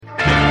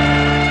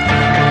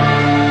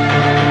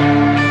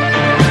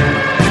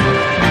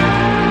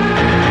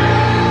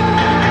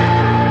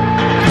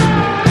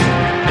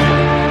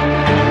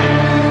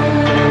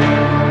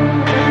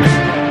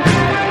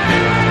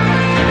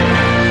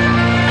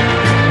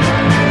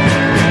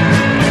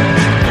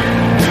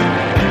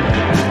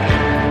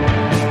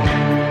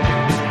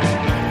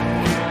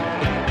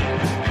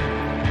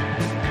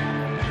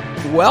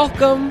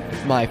Welcome,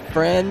 my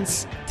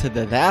friends, to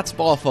the That's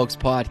Ball Folks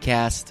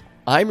podcast.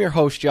 I'm your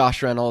host,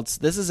 Josh Reynolds.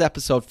 This is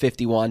episode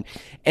 51,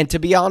 and to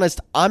be honest,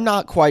 I'm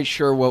not quite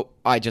sure what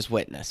I just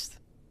witnessed.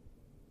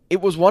 It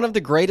was one of the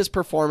greatest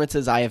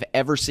performances I have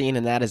ever seen,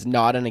 and that is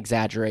not an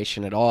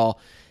exaggeration at all.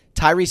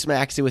 Tyrese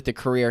Maxey with the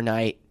career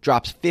night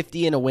drops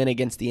 50 in a win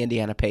against the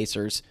Indiana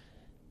Pacers,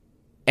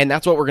 and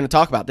that's what we're going to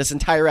talk about. This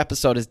entire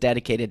episode is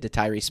dedicated to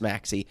Tyrese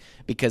Maxey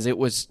because it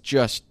was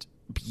just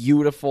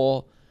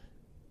beautiful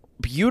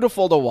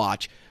to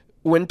watch.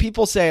 When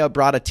people say I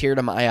brought a tear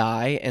to my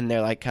eye and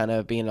they're like kind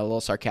of being a little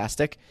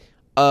sarcastic,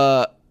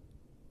 I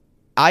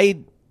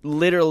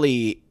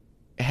literally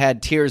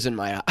had tears in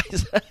my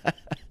eyes.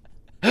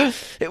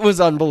 It was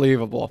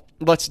unbelievable.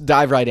 Let's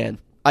dive right in.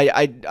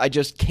 I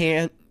just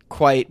can't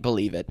quite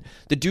believe it.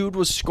 The dude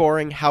was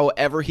scoring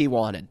however he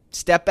wanted.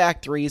 Step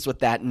back threes with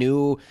that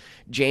new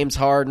James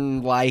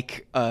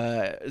Harden-like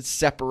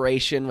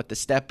separation with the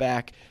step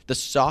back. The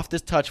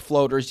softest touch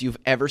floaters you've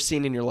ever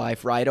seen in your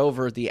life right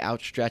over the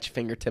outstretched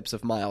fingertips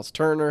of Miles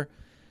Turner.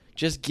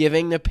 Just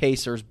giving the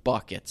Pacers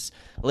buckets.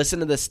 Listen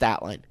to this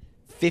stat line.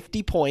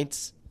 50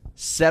 points,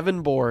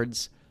 7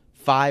 boards,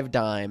 5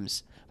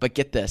 dimes. But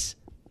get this.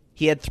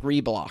 He had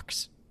 3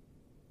 blocks.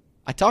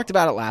 I talked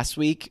about it last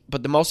week,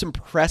 but the most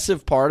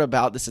impressive part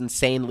about this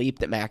insane leap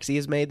that Maxey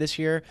has made this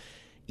year,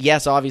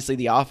 yes, obviously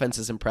the offense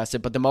is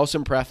impressive, but the most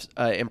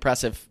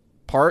impressive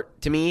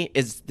part to me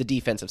is the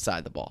defensive side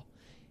of the ball.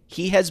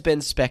 He has been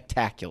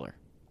spectacular.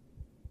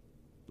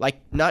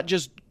 Like, not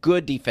just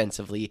good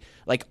defensively,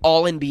 like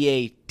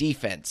all-NBA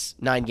defense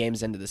 9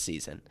 games into the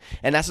season.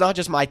 And that's not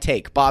just my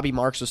take. Bobby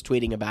Marks was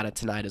tweeting about it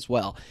tonight as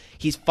well.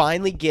 He's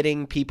finally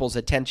getting people's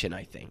attention,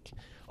 I think.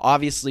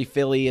 Obviously,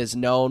 Philly has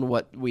known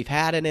what we've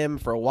had in him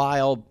for a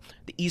while.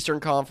 The Eastern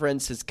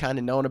Conference has kind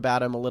of known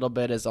about him a little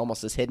bit as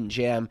almost this hidden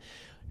gem.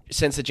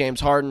 Since the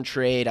James Harden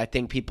trade, I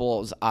think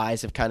people's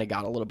eyes have kind of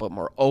got a little bit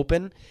more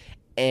open.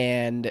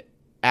 And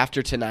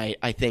after tonight,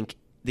 I think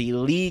the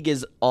league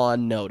is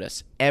on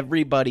notice.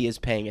 Everybody is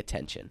paying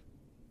attention.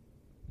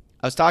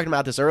 I was talking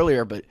about this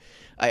earlier, but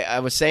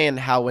I was saying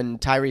how when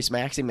Tyrese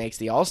Maxey makes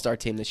the All-Star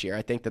team this year,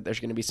 I think that there's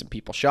going to be some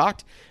people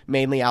shocked,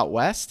 mainly out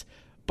west.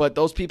 But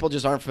those people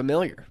just aren't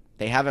familiar.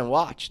 They haven't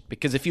watched.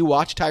 Because if you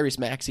watch Tyrese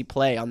Maxey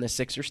play on this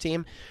Sixers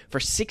team, for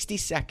 60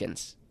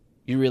 seconds,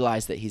 you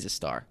realize that he's a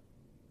star.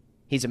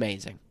 He's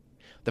amazing.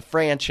 The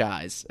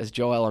franchise, as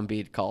Joel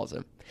Embiid calls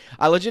him.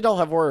 I legit don't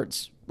have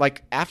words.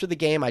 Like, after the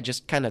game, I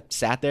just kind of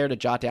sat there to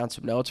jot down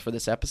some notes for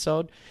this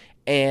episode,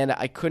 and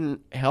I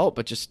couldn't help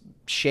but just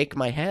shake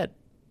my head.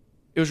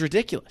 It was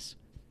ridiculous.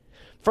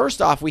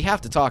 First off, we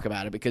have to talk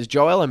about it because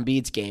Joel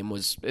Embiid's game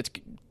it's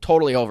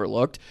totally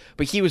overlooked,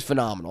 but he was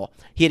phenomenal.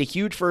 He had a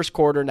huge first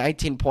quarter,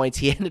 19 points.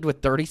 He ended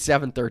with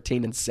 37,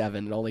 13, and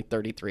 7 in only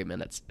 33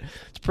 minutes.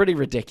 It's pretty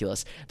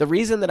ridiculous. The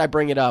reason that I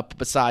bring it up,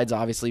 besides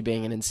obviously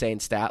being an insane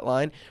stat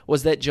line,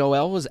 was that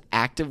Joel was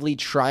actively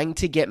trying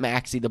to get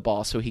Maxey the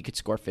ball so he could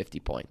score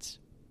 50 points.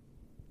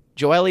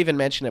 Joel even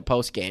mentioned at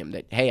postgame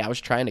that, hey, I was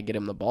trying to get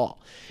him the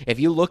ball. If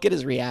you look at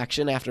his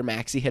reaction after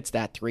Maxey hits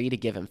that 3 to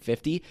give him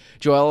 50,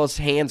 Joel's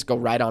hands go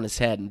right on his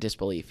head in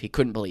disbelief. He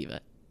couldn't believe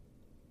it.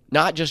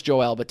 Not just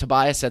Joel, but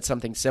Tobias said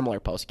something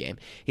similar postgame.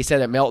 He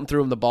said that Melton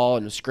threw him the ball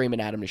and was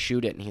screaming at him to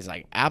shoot it, and he's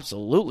like,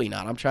 absolutely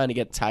not. I'm trying to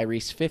get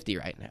Tyrese 50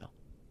 right now.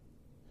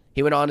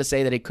 He went on to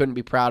say that he couldn't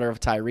be prouder of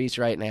Tyrese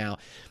right now.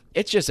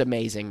 It's just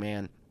amazing,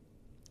 man.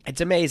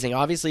 It's amazing.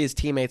 Obviously, his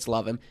teammates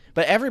love him,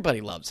 but everybody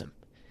loves him.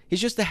 He's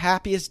just the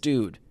happiest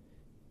dude.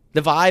 The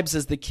vibes,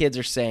 as the kids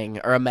are saying,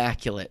 are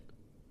immaculate.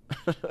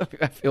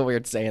 I feel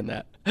weird saying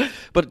that,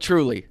 but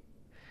truly.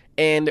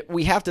 And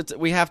we have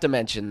to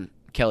mention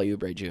Kelly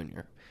Oubre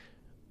Jr.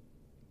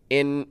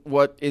 In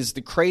what is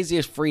the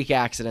craziest freak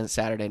accident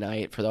Saturday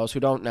night. For those who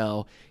don't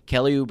know,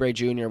 Kelly Oubre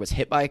Jr. was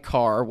hit by a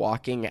car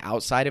walking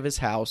outside of his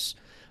house,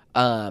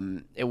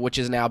 which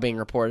is now being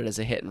reported as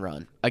a hit and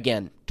run.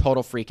 Again,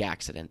 total freak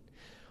accident.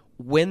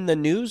 When the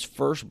news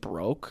first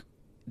broke,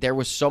 there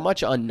was so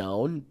much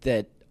unknown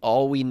that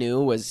all we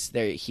knew was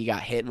that he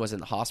got hit and was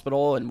in the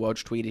hospital, and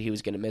Woj tweeted he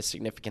was going to miss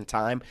significant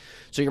time.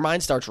 So your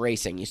mind starts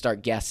racing. You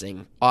start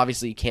guessing.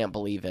 Obviously, you can't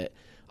believe it.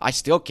 I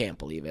still can't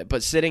believe it.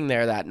 But sitting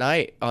there that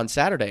night on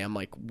Saturday, I'm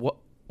like,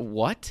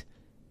 what?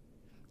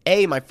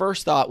 My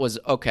first thought was,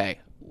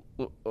 okay,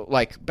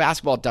 like,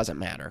 basketball doesn't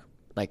matter.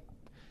 Like,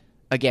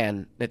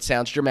 again, it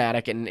sounds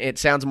dramatic, and it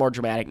sounds more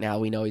dramatic now.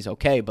 We know he's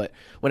okay, but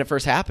when it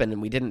first happened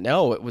and we didn't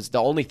know, it was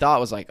the only thought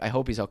was like, I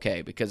hope he's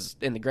okay, because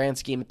in the grand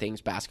scheme of things,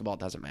 basketball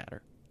doesn't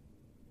matter.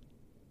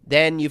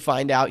 Then you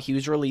find out he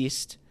was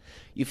released.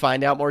 You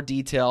find out more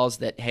details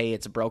that, hey,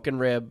 it's a broken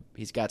rib.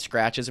 He's got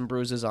scratches and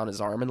bruises on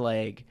his arm and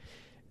leg.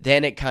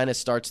 Then it kind of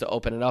starts to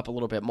open it up a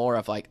little bit more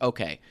of like,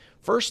 okay,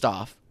 first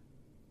off,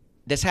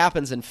 this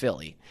happens in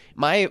Philly.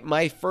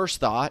 My first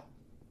thought,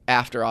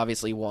 after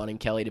obviously wanting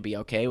Kelly to be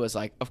okay, was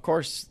like, of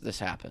course this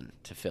happened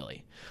to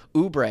Philly.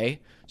 Oubre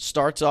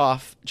starts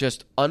off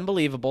just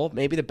unbelievable,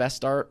 maybe the best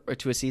start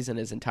to a season in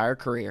his entire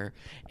career,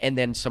 and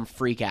then some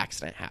freak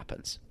accident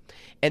happens.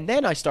 And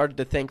then I started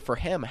to think for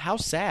him, how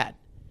sad,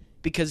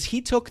 because he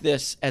took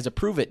this as a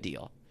prove-it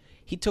deal.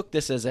 He took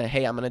this as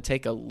hey, I'm going to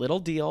take a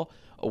little deal,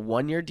 a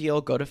 1-year deal,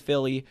 go to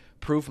Philly,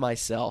 prove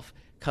myself,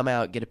 come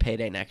out, get a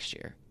payday next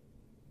year.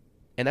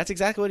 And that's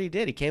exactly what he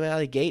did. He came out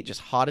of the gate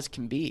just hot as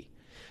can be.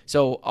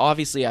 So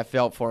obviously I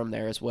felt for him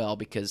there as well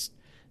because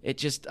it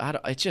just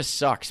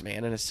sucks,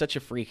 man, and it's such a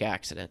freak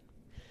accident.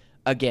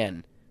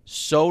 Again,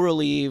 so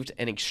relieved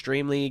and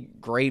extremely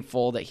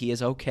grateful that he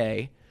is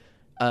okay.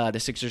 The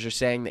Sixers are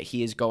saying that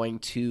he is going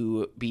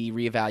to be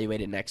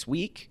reevaluated next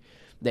week,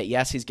 that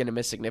yes, he's going to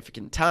miss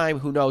significant time.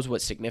 Who knows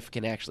what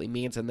significant actually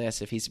means in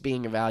this? If he's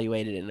being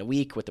evaluated in a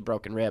week with a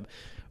broken rib,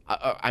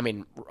 I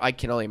mean, I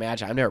can only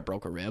imagine. I've never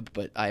broke a rib,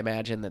 but I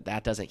imagine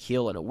that doesn't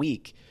heal in a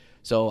week.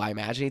 So I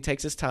imagine he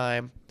takes his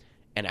time,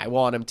 and I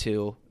want him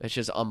to. It's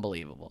just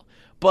unbelievable.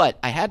 But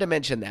I had to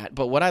mention that.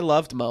 But what I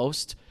loved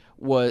most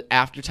was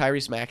after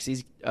Tyrese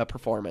Maxey's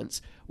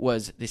performance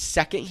was the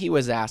second he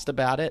was asked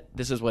about it,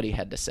 this is what he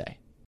had to say.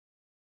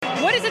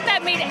 What is it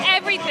that made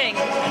everything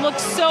look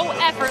so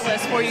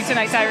effortless for you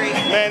tonight, Tyrese?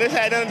 Man, this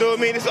had nothing to do with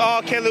me. This is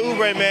all Kelly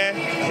Oubre,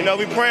 man. You know,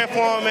 we praying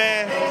for him,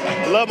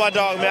 man. Love my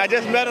dog, man. I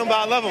just met him, but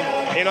I love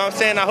him. You know what I'm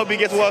saying? I hope he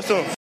gets well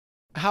soon.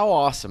 How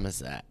awesome is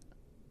that?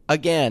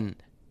 Again,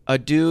 a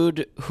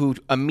dude who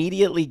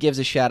immediately gives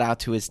a shout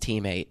out to his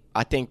teammate.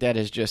 I think that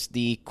is just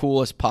the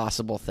coolest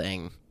possible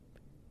thing.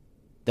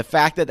 The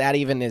fact that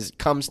even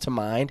comes to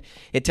mind,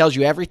 it tells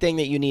you everything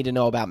that you need to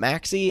know about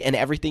Maxey and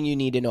everything you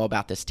need to know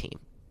about this team.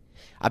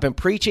 I've been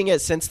preaching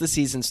it since the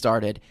season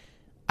started.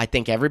 I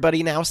think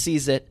everybody now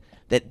sees it,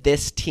 that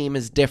this team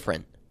is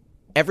different.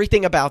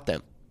 Everything about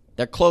them.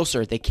 They're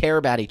closer. They care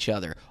about each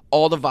other.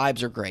 All the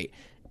vibes are great.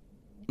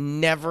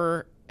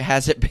 Never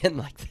has it been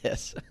like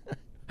this.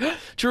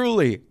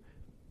 Truly.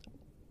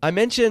 I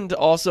mentioned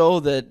also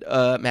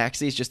that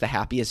Maxey is just the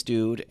happiest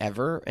dude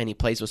ever, and he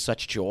plays with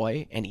such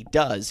joy, and he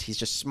does. He's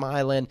just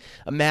smiling.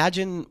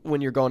 Imagine when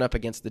you're going up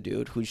against the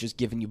dude who's just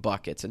giving you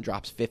buckets and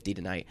drops 50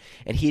 tonight,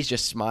 and he's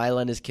just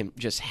smiling,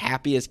 just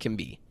happy as can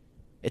be.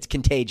 It's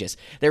contagious.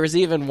 There was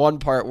even one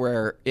part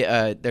where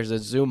there's a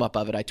zoom up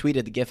of it. I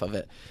tweeted the gif of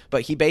it,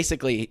 but he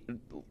basically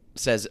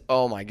says,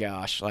 "Oh my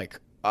gosh, like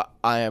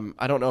I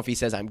don't know if he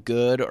says I'm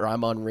good or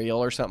I'm unreal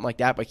or something like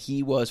that, but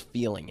he was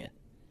feeling it."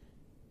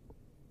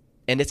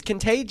 And it's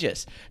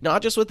contagious,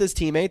 not just with his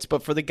teammates,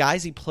 but for the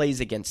guys he plays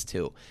against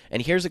too.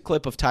 And here's a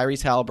clip of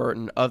Tyrese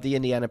Haliburton of the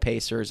Indiana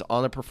Pacers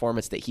on the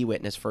performance that he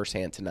witnessed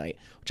firsthand tonight,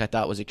 which I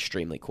thought was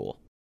extremely cool.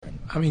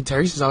 I mean,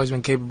 Tyrese has always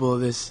been capable of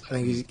this. I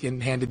think he's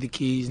getting handed the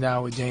keys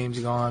now with James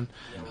gone.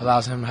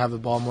 Allows him to have the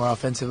ball more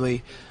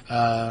offensively.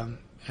 I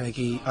think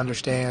he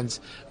understands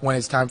when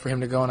it's time for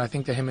him to go, and I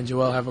think that him and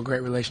Joel have a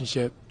great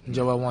relationship. And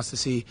Joel wants to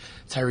see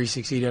Tyrese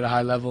succeed at a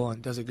high level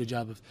and does a good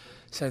job of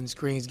setting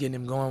screens, getting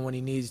him going when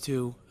he needs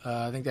to.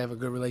 I think they have a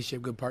good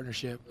relationship, good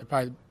partnership. They're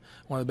probably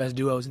one of the best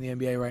duos in the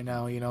NBA right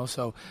now, you know.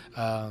 So,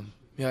 I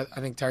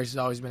think Tyrese has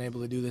always been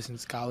able to do this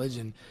since college,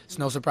 and it's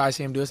no surprise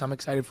to him do this. I'm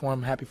excited for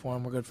him, happy for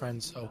him. We're good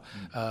friends. So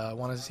I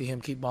want to see him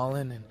keep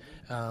balling,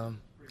 and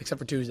except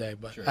for Tuesday.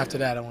 But after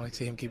that, I want to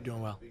see him keep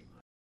doing well.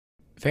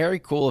 Very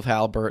cool of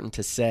Haliburton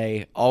to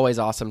say. Always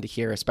awesome to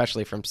hear,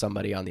 especially from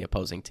somebody on the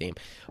opposing team.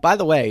 By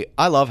the way,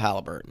 I love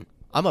Haliburton.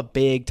 I'm a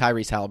big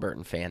Tyrese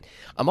Haliburton fan.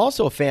 I'm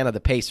also a fan of the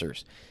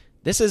Pacers.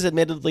 This is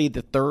admittedly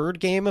the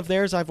third game of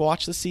theirs I've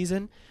watched this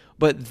season,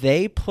 but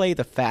they play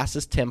the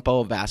fastest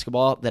tempo of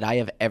basketball that I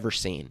have ever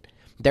seen.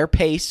 Their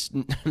pace,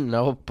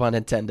 no pun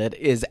intended,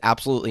 is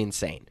absolutely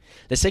insane.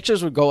 The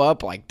Sixers would go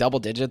up like double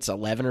digits,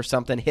 11 or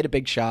something, hit a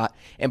big shot,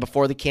 and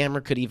before the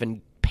camera could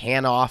even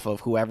pan off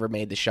of whoever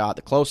made the shot,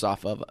 the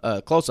close-up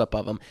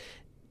of them,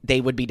 they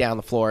would be down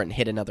the floor and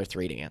hit another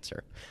three to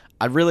answer.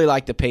 I really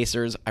like the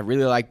Pacers. I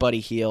really like Buddy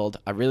Hield.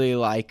 I really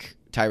like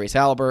Tyrese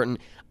Haliburton.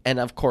 And,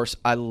 of course,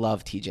 I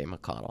love TJ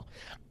McConnell.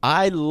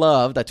 I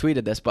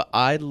tweeted this, but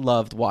I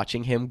loved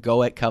watching him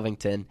go at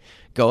Covington,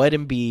 go at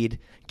Embiid,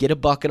 get a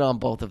bucket on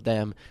both of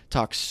them,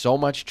 talk so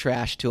much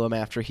trash to him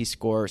after he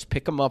scores,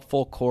 pick him up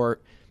full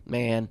court.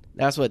 Man,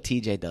 that's what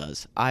TJ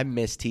does. I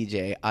miss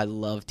TJ. I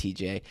love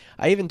TJ.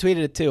 I even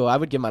tweeted it, too. I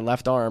would give my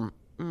left arm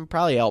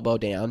probably elbow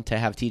down to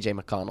have TJ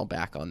McConnell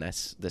back on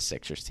this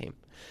Sixers team.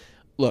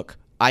 Look,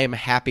 I am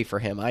happy for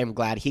him. I am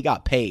glad he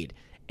got paid,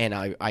 and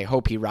I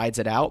hope he rides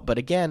it out. But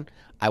again,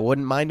 I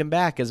wouldn't mind him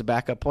back as a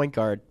backup point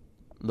guard.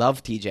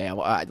 Love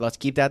TJ. Let's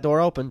keep that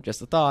door open.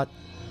 Just a thought.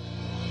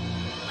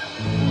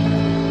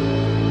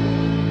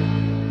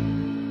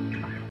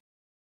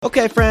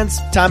 Okay, friends,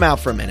 time out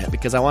for a minute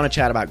because I want to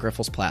chat about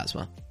Grifols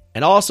Plasma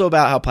and also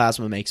about how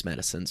plasma makes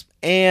medicines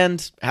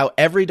and how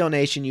every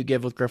donation you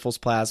give with Grifols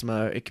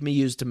Plasma, it can be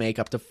used to make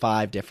up to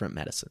 5 different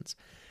medicines.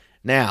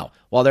 Now,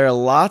 while there are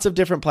lots of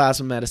different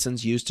plasma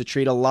medicines used to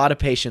treat a lot of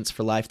patients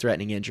for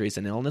life-threatening injuries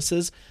and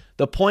illnesses,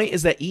 the point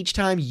is that each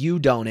time you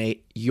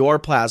donate, your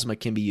plasma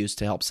can be used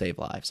to help save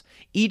lives.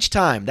 Each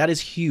time, that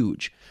is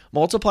huge.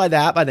 Multiply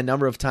that by the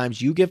number of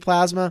times you give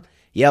plasma,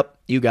 yep,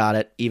 you got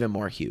it, even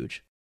more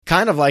huge.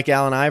 Kind of like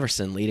Allen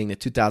Iverson leading the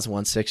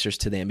 2001 Sixers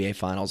to the NBA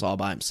Finals all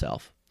by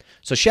himself.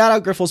 So shout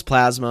out Grifols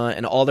Plasma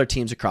and all their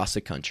teams across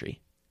the country.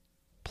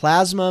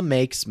 Plasma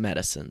makes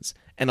medicines,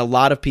 and a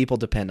lot of people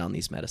depend on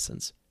these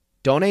medicines.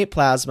 Donate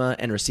plasma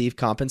and receive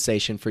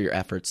compensation for your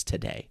efforts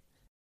today.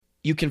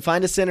 You can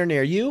find a center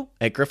near you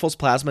at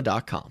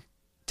grifolsplasma.com.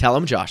 Tell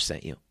them Josh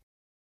sent you.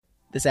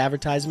 This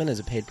advertisement is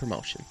a paid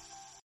promotion.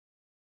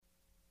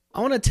 I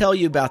want to tell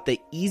you about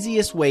the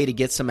easiest way to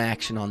get some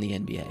action on the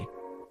NBA.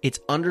 It's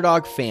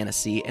Underdog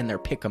Fantasy and their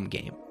Pick'em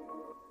game.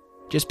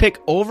 Just pick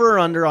over or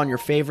under on your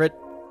favorite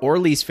or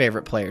least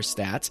favorite player's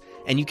stats,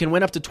 and you can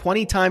win up to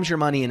 20 times your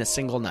money in a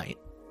single night.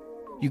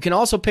 You can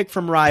also pick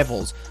from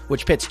Rivals,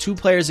 which pits two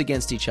players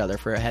against each other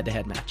for a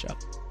head-to-head matchup.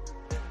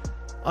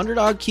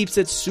 Underdog keeps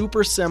it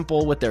super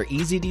simple with their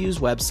easy-to-use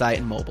website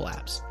and mobile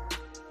apps.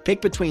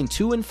 Pick between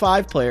 2 and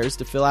 5 players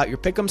to fill out your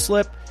pick'em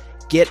slip,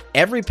 get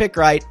every pick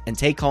right, and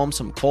take home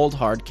some cold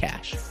hard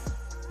cash.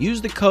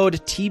 Use the code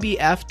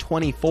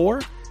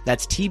TBF24,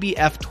 that's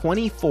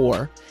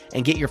TBF24,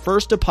 and get your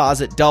first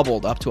deposit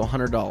doubled up to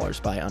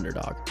 $100 by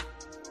Underdog.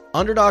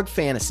 Underdog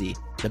Fantasy,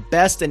 the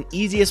best and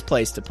easiest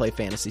place to play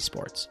fantasy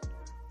sports.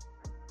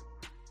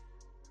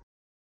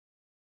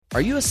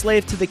 Are you a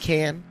slave to the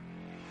can?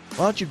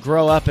 Why don't you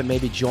grow up and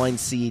maybe join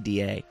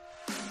CEDA,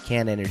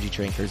 Canned Energy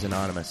Drinkers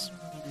Anonymous?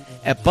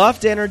 At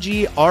Buffed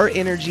Energy, our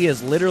energy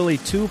is literally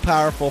too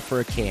powerful for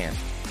a can.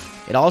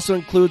 It also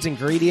includes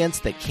ingredients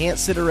that can't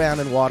sit around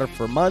in water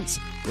for months,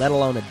 let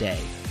alone a day.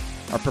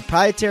 Our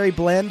proprietary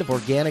blend of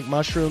organic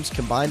mushrooms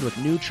combined with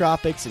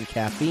nootropics and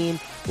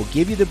caffeine will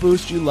give you the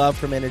boost you love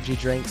from energy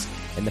drinks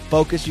and the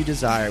focus you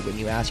desire when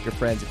you ask your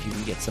friends if you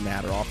can get some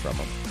Adderall from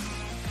them.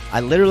 I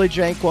literally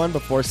drank one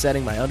before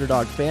setting my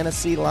Underdog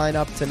Fantasy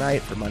lineup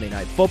tonight for Monday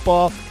Night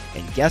Football,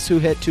 and guess who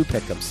hit 2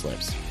 pick'em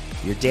slips?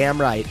 You're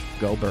damn right,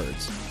 go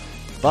Birds.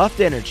 Buffed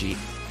Energy,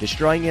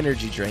 destroying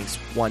energy drinks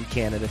one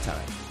can at a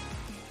time.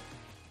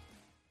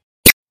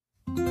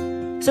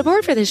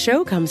 Support for this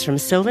show comes from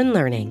Sylvan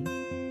Learning.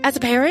 As a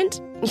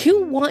parent,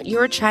 you want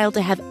your child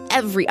to have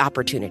every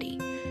opportunity,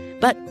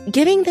 but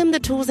giving them the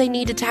tools they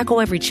need to tackle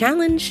every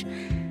challenge,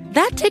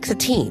 that takes a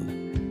team.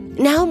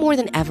 Now more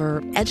than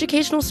ever,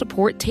 educational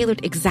support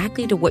tailored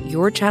exactly to what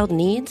your child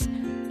needs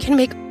can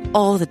make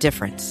all the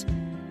difference.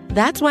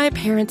 That's why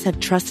parents have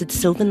trusted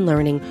Sylvan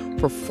Learning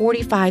for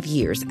 45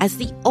 years as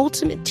the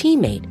ultimate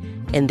teammate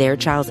in their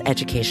child's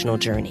educational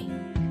journey,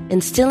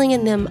 instilling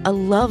in them a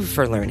love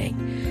for learning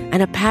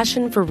and a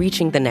passion for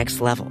reaching the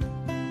next level.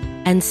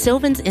 And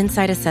Sylvan's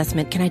Insight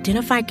Assessment can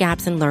identify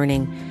gaps in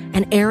learning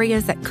and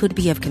areas that could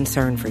be of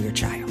concern for your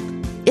child.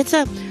 It's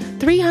a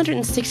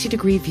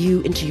 360-degree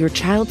view into your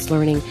child's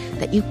learning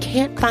that you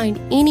can't find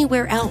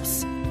anywhere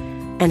else,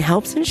 and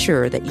helps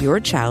ensure that your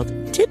child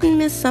didn't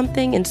miss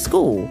something in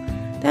school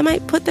that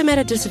might put them at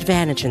a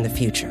disadvantage in the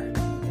future.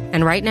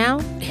 And right now,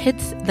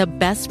 it's the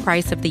best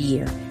price of the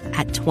year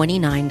at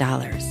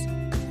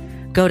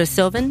 $29. Go to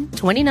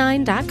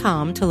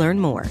sylvan29.com to learn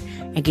more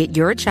and get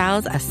your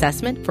child's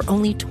assessment for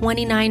only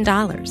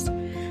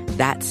 $29.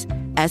 That's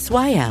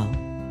SYLVAN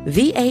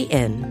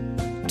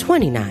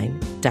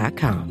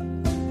 29.com.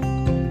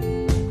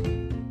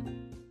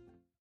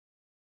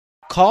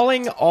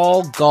 Calling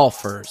all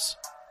golfers.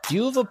 Do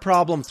you have a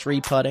problem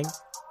 3-putting?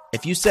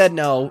 If you said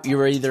no, you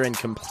were either in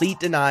complete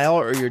denial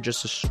or you're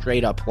just a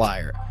straight-up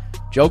liar.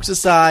 Jokes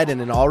aside,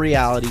 and in all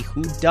reality,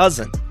 who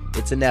doesn't?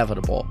 It's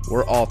inevitable.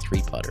 We're all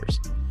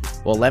 3-putters.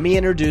 Well, let me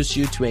introduce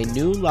you to a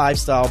new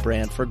lifestyle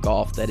brand for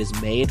golf that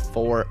is made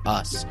for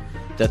us.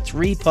 The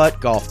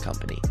 3-Putt Golf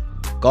Company.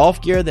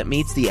 Golf gear that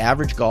meets the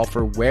average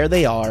golfer where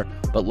they are,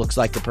 but looks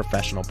like a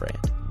professional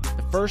brand.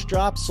 The first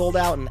drop sold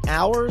out in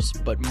hours,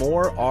 but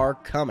more are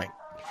coming.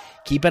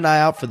 Keep an eye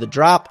out for the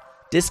drop,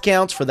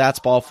 discounts for That's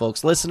Ball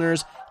Folks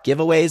listeners,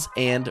 giveaways,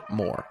 and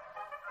more.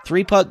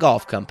 3-Putt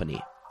Golf Company.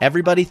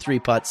 Everybody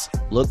 3-putts.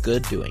 Look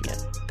good doing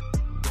it.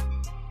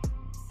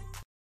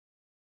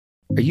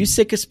 Are you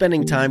sick of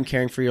spending time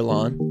caring for your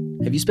lawn?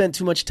 Have you spent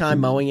too much time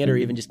mowing it or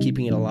even just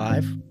keeping it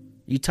alive?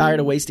 Are you tired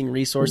of wasting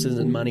resources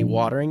and money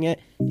watering it?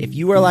 If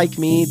you are like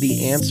me,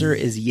 the answer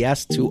is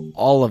yes to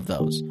all of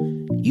those.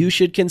 You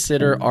should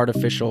consider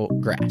artificial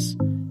grass.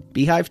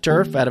 Beehive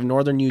Turf out of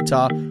northern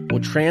Utah will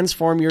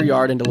transform your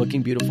yard into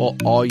looking beautiful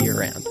all year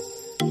round.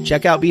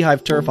 Check out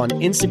Beehive Turf on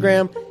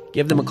Instagram.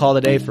 Give them a call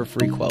today for a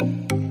free quote.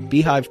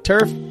 Beehive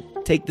Turf,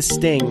 take the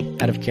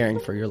sting out of caring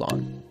for your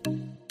lawn.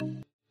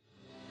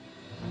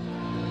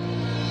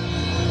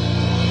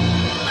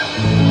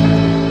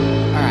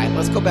 All right,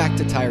 let's go back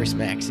to Tyrese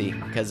Maxey,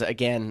 because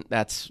again,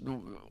 that's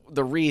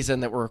the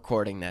reason that we're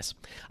recording this.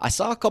 I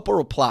saw a couple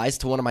replies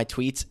to one of my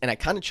tweets, and I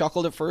kind of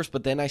chuckled at first,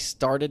 but then I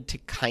started to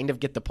kind of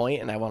get the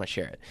point, and I want to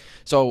share it.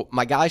 So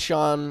my guy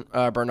Sean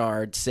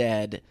Bernard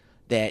said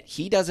that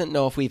he doesn't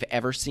know if we've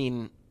ever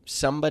seen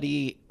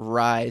somebody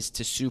rise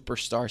to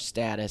superstar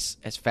status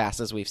as fast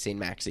as we've seen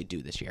Maxey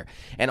do this year.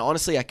 And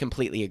honestly, I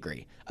completely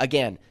agree.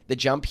 Again, the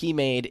jump he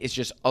made is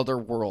just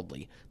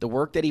otherworldly. The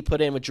work that he put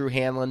in with Drew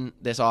Hanlon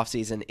this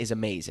offseason is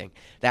amazing.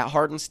 That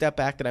Harden step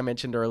back that I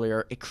mentioned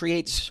earlier, it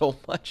creates so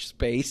much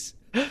space.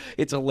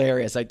 It's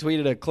hilarious. I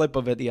tweeted a clip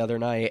of it the other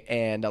night,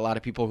 and a lot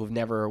of people who've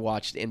never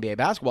watched NBA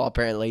basketball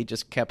apparently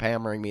just kept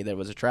hammering me that it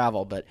was a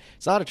travel, but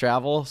it's not a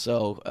travel,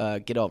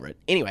 so get over it.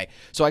 Anyway,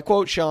 so I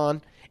quote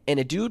Sean, and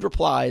a dude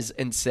replies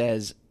and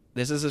says,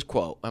 This is his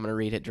quote. I'm going to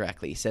read it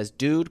directly. He says,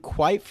 "Dude,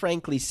 quite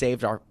frankly,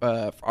 saved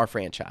our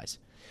franchise."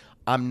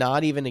 I'm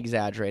not even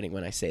exaggerating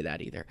when I say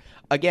that either.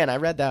 Again, I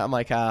read that. I'm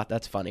like,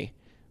 that's funny.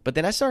 But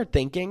then I started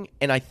thinking,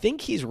 and I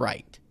think he's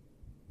right.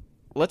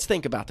 Let's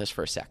think about this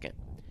for a second.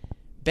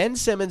 Ben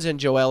Simmons and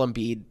Joel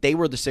Embiid, they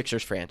were the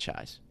Sixers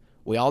franchise.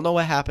 We all know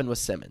what happened with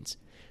Simmons.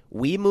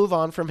 We move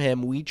on from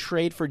him. We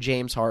trade for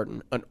James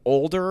Harden, an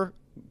older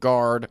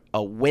guard,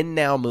 a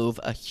win-now move,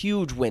 a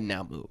huge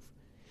win-now move.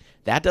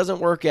 That doesn't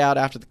work out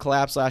after the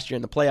collapse last year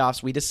in the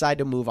playoffs. We decide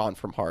to move on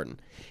from Harden.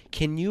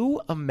 Can you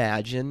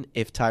imagine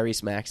if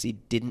Tyrese Maxey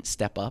didn't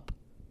step up?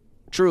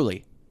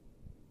 Truly.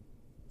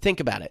 Think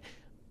about it.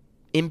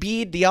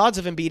 Embiid, the odds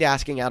of Embiid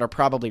asking out are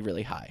probably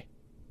really high.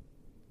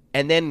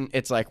 And then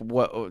it's like,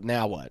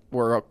 now what?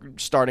 We're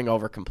starting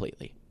over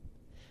completely.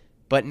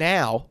 But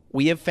now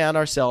we have found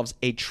ourselves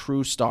a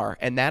true star.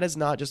 And that is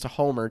not just a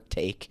homer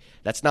take.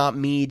 That's not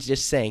me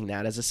just saying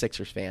that as a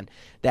Sixers fan.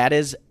 That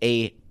is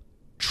a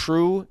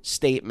true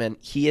statement.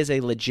 He is a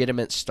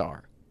legitimate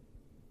star.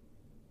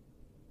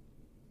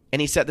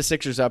 And he set the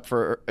Sixers up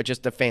for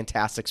just a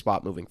fantastic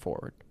spot moving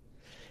forward.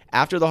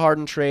 After the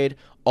Harden trade,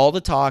 all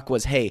the talk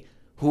was, hey,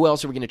 who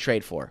else are we going to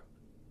trade for?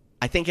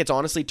 I think it's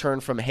honestly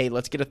turned from, hey,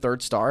 let's get a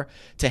third star,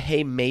 to,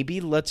 hey,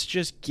 maybe let's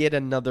just get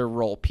another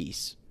role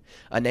piece.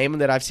 A name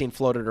that I've seen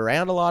floated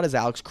around a lot is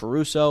Alex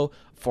Caruso,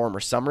 former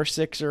Summer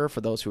Sixer, for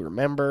those who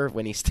remember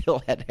when he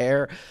still had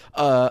hair.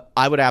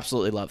 I would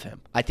absolutely love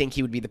him. I think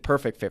he would be the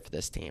perfect fit for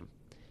this team.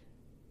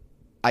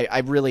 I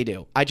really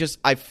do.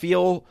 I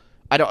feel,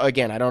 I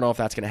don't know if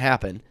that's going to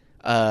happen.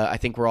 I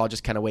think we're all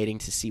just kind of waiting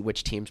to see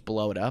which teams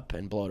blow it up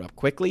and blow it up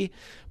quickly.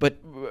 But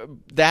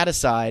that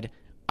aside,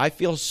 I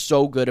feel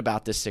so good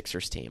about this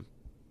Sixers team.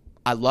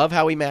 I love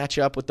how we match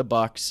up with the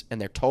Bucks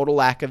and their total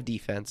lack of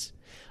defense.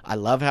 I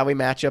love how we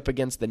match up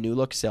against the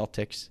new-look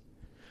Celtics.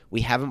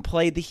 We haven't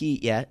played the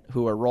Heat yet,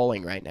 who are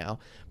rolling right now.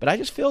 But I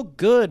just feel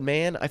good,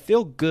 man. I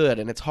feel good,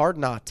 and it's hard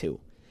not to.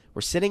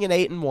 We're sitting at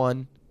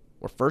 8-1.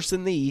 We're first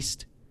in the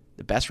East,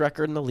 the best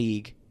record in the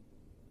league.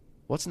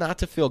 What's not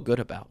to feel good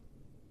about?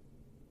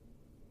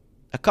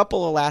 A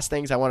couple of last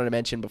things I wanted to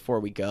mention before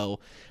we go.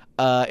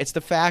 It's the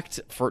fact,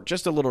 for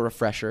just a little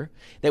refresher,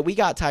 that we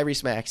got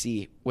Tyrese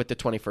Maxey with the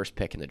 21st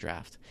pick in the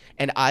draft.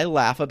 And I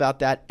laugh about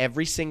that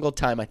every single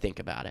time I think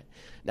about it.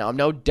 Now, I'm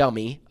no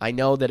dummy. I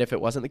know that if it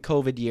wasn't the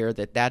COVID year,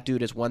 that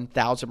dude is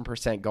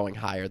 1,000% going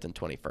higher than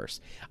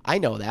 21st. I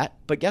know that,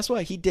 but guess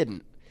what? He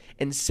didn't.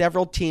 And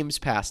several teams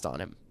passed on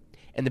him.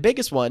 And the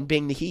biggest one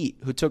being the Heat,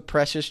 who took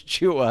Precious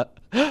Chua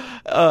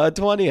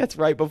 20th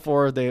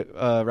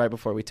right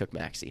before we took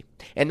Maxey.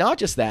 And not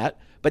just that,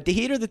 but the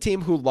Heat are the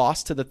team who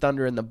lost to the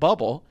Thunder in the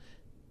bubble,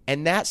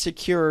 and that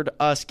secured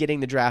us getting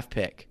the draft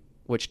pick,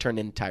 which turned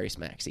into Tyrese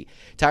Maxey.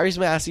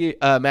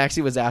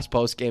 Maxey was asked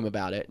post-game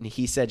about it, and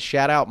he said,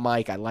 "Shout out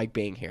Mike, I like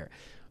being here,"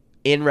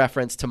 in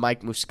reference to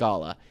Mike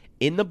Muscala.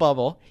 In the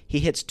bubble, he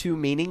hits 2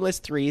 meaningless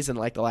threes in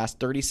like the last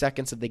 30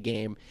 seconds of the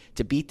game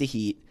to beat the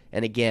Heat.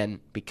 And again,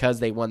 because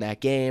they won that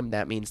game,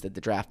 that means that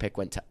the draft pick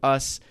went to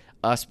us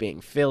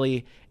being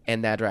Philly,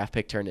 and that draft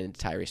pick turned into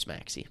Tyrese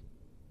Maxey.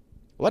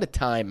 What a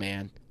time,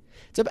 man.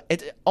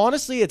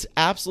 Honestly, it's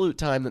absolute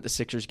time that the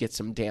Sixers get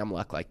some damn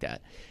luck like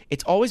that.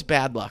 It's always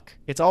bad luck.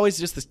 It's always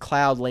just this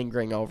cloud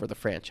lingering over the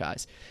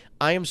franchise.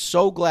 I am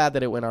so glad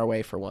that it went our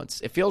way for once.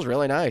 It feels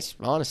really nice,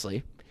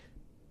 honestly.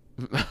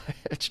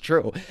 It's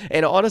true.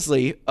 And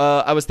honestly,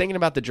 I was thinking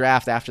about the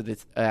draft after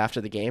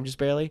the game, just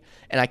barely,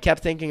 and I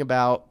kept thinking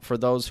about, for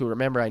those who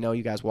remember, I know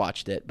you guys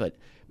watched it, but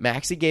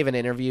Maxey gave an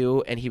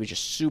interview, and he was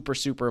just super,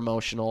 super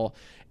emotional,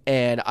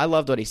 and I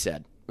loved what he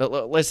said.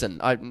 Listen,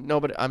 I'm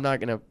not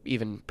going to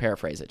even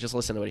paraphrase it. Just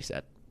listen to what he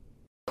said.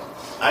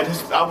 I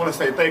want to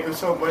say thank you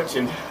so much,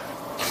 and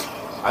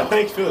I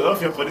thank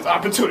Philadelphia for this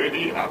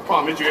opportunity. I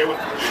promise you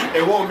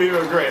it won't be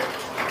a regret.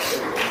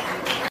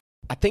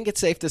 I think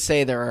it's safe to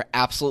say there are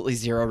absolutely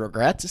zero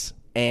regrets,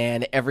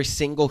 and every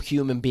single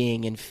human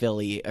being in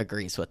Philly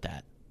agrees with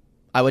that.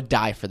 I would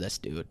die for this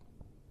dude.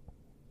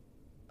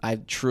 I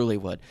truly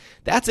would.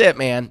 That's it,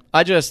 man.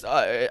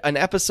 An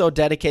episode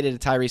dedicated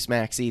to Tyrese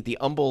Maxey, the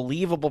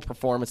unbelievable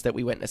performance that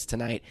we witnessed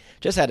tonight.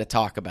 Just had to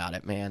talk about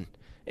it, man.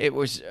 It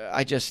was,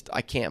 I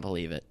can't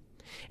believe it.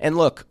 And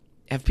look,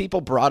 have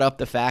people brought up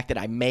the fact that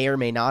I may or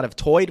may not have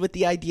toyed with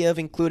the idea of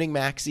including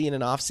Maxey in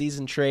an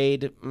offseason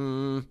trade?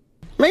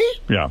 Me?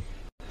 Yeah.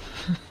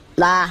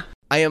 Nah.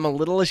 I am a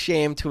little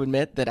ashamed to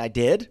admit that I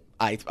did.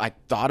 I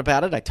thought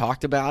about it. I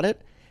talked about it.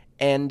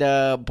 And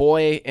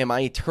boy, am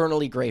I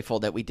eternally grateful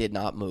that we did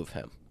not move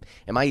him.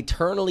 Am I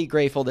eternally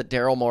grateful that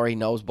Daryl Morey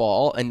knows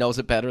ball and knows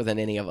it better than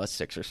any of us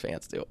Sixers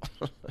fans do.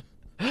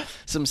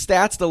 Some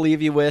stats to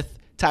leave you with.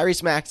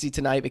 Tyrese Maxey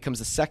tonight becomes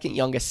the second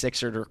youngest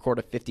Sixer to record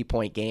a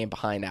 50-point game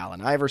behind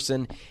Allen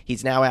Iverson.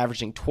 He's now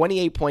averaging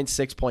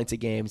 28.6 points a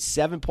game,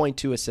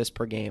 7.2 assists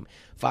per game,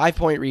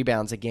 5.4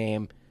 rebounds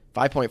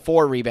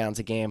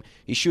a game.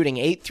 He's shooting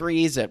 8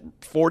 threes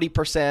at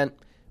 40%,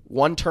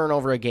 1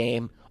 turnover a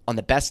game on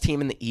the best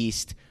team in the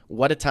East.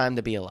 What a time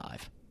to be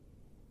alive.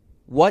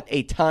 What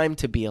a time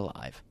to be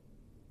alive.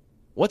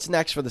 What's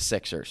next for the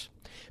Sixers?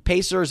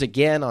 Pacers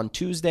again on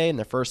Tuesday in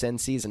their first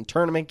end-season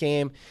tournament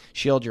game.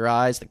 Shield your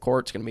eyes. The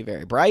court's going to be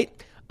very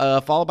bright.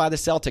 Followed by the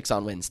Celtics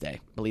on Wednesday.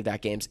 I believe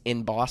that game's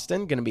in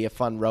Boston. Going to be a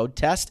fun road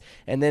test.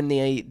 And then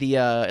the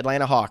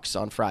Atlanta Hawks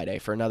on Friday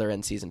for another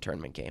end-season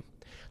tournament game.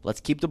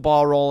 Let's keep the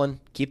ball rolling.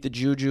 Keep the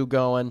juju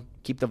going.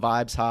 Keep the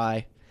vibes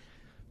high.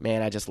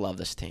 Man, I just love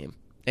this team.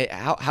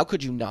 How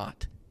could you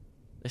not?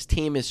 This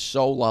team is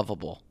so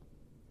lovable.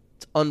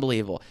 It's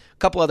unbelievable. A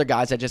couple other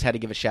guys I just had to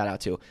give a shout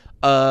out to.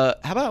 How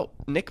about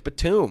Nick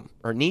Batum,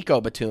 or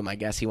Nico Batum, I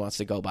guess he wants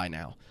to go by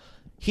now.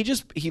 He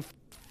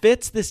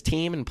fits this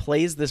team and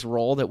plays this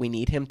role that we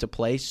need him to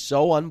play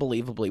so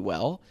unbelievably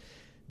well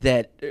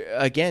that,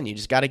 again, you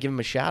just got to give him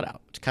a shout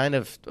out.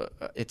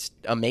 It's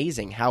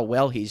amazing how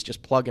well he's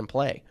just plug and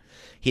play.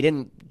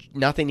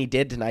 Nothing he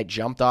did tonight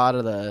jumped out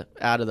of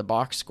the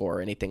box score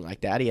or anything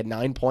like that. He had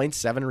 9 points,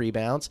 7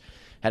 rebounds,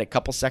 had a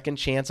couple second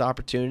chance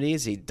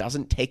opportunities. He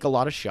doesn't take a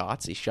lot of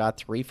shots. He shot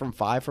 3 from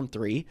 5 from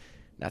 3.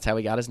 That's how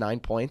he got his 9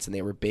 points, and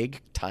they were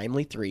big,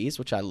 timely threes,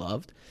 which I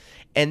loved.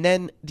 And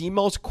then the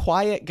most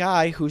quiet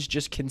guy who's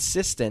just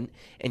consistent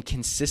and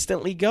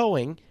consistently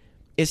going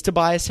is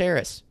Tobias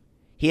Harris.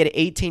 He had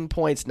 18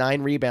 points,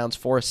 9 rebounds,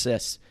 4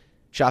 assists,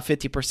 shot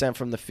 50%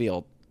 from the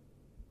field.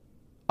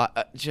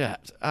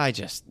 I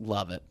just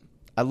love it.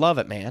 I love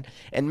it, man.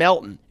 And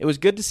Melton, it was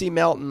good to see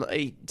Melton.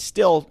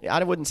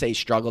 I wouldn't say he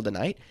struggled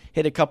tonight.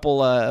 Hit a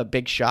couple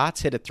big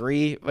shots, hit a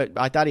 3.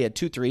 I thought he had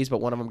 2 threes,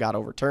 but one of them got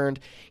overturned.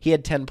 He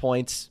had 10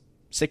 points,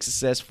 6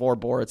 assists, 4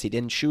 boards. He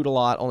didn't shoot a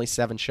lot, only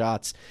 7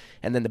 shots.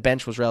 And then the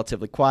bench was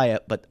relatively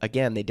quiet, but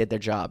again, they did their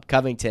job.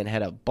 Covington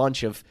had a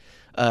bunch of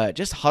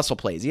just hustle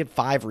plays. He had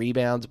 5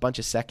 rebounds, a bunch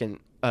of second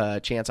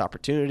chance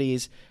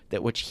opportunities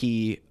which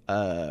he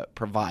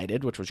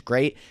provided, which was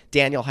great.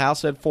 Daniel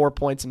House had 4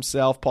 points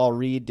himself. Paul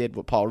Reed did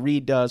what Paul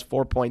Reed does,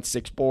 4 points,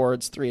 6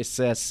 boards, 3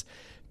 assists.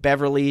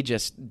 Beverly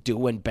just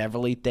doing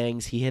Beverly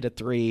things. He hit a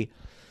 3.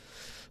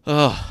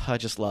 Oh, I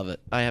just love it.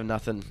 I have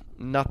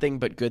nothing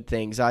but good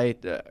things.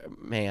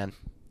 Man,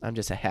 I'm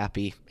just a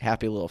happy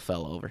little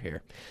fellow over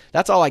here.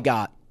 That's all I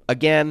got.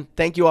 Again,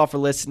 thank you all for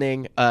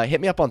listening. Hit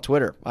me up on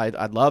Twitter.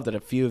 I'd love that a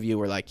few of you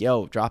were like,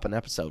 yo, drop an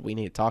episode. We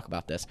need to talk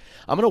about this.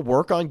 I'm going to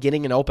work on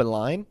getting an open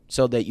line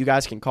so that you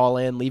guys can call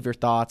in, leave your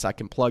thoughts. I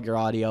can plug your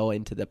audio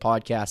into the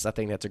podcast. I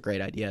think that's a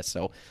great idea.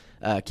 So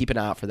keep an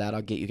eye out for that.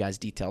 I'll get you guys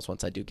details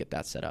once I do get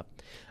that set up.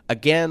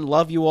 Again,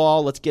 love you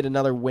all. Let's get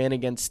another win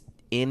against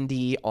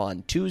Indy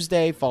on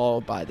Tuesday,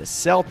 followed by the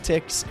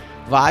Celtics.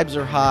 Vibes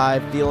are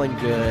high, feeling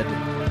good.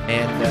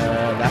 And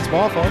that's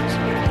ball,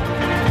 folks.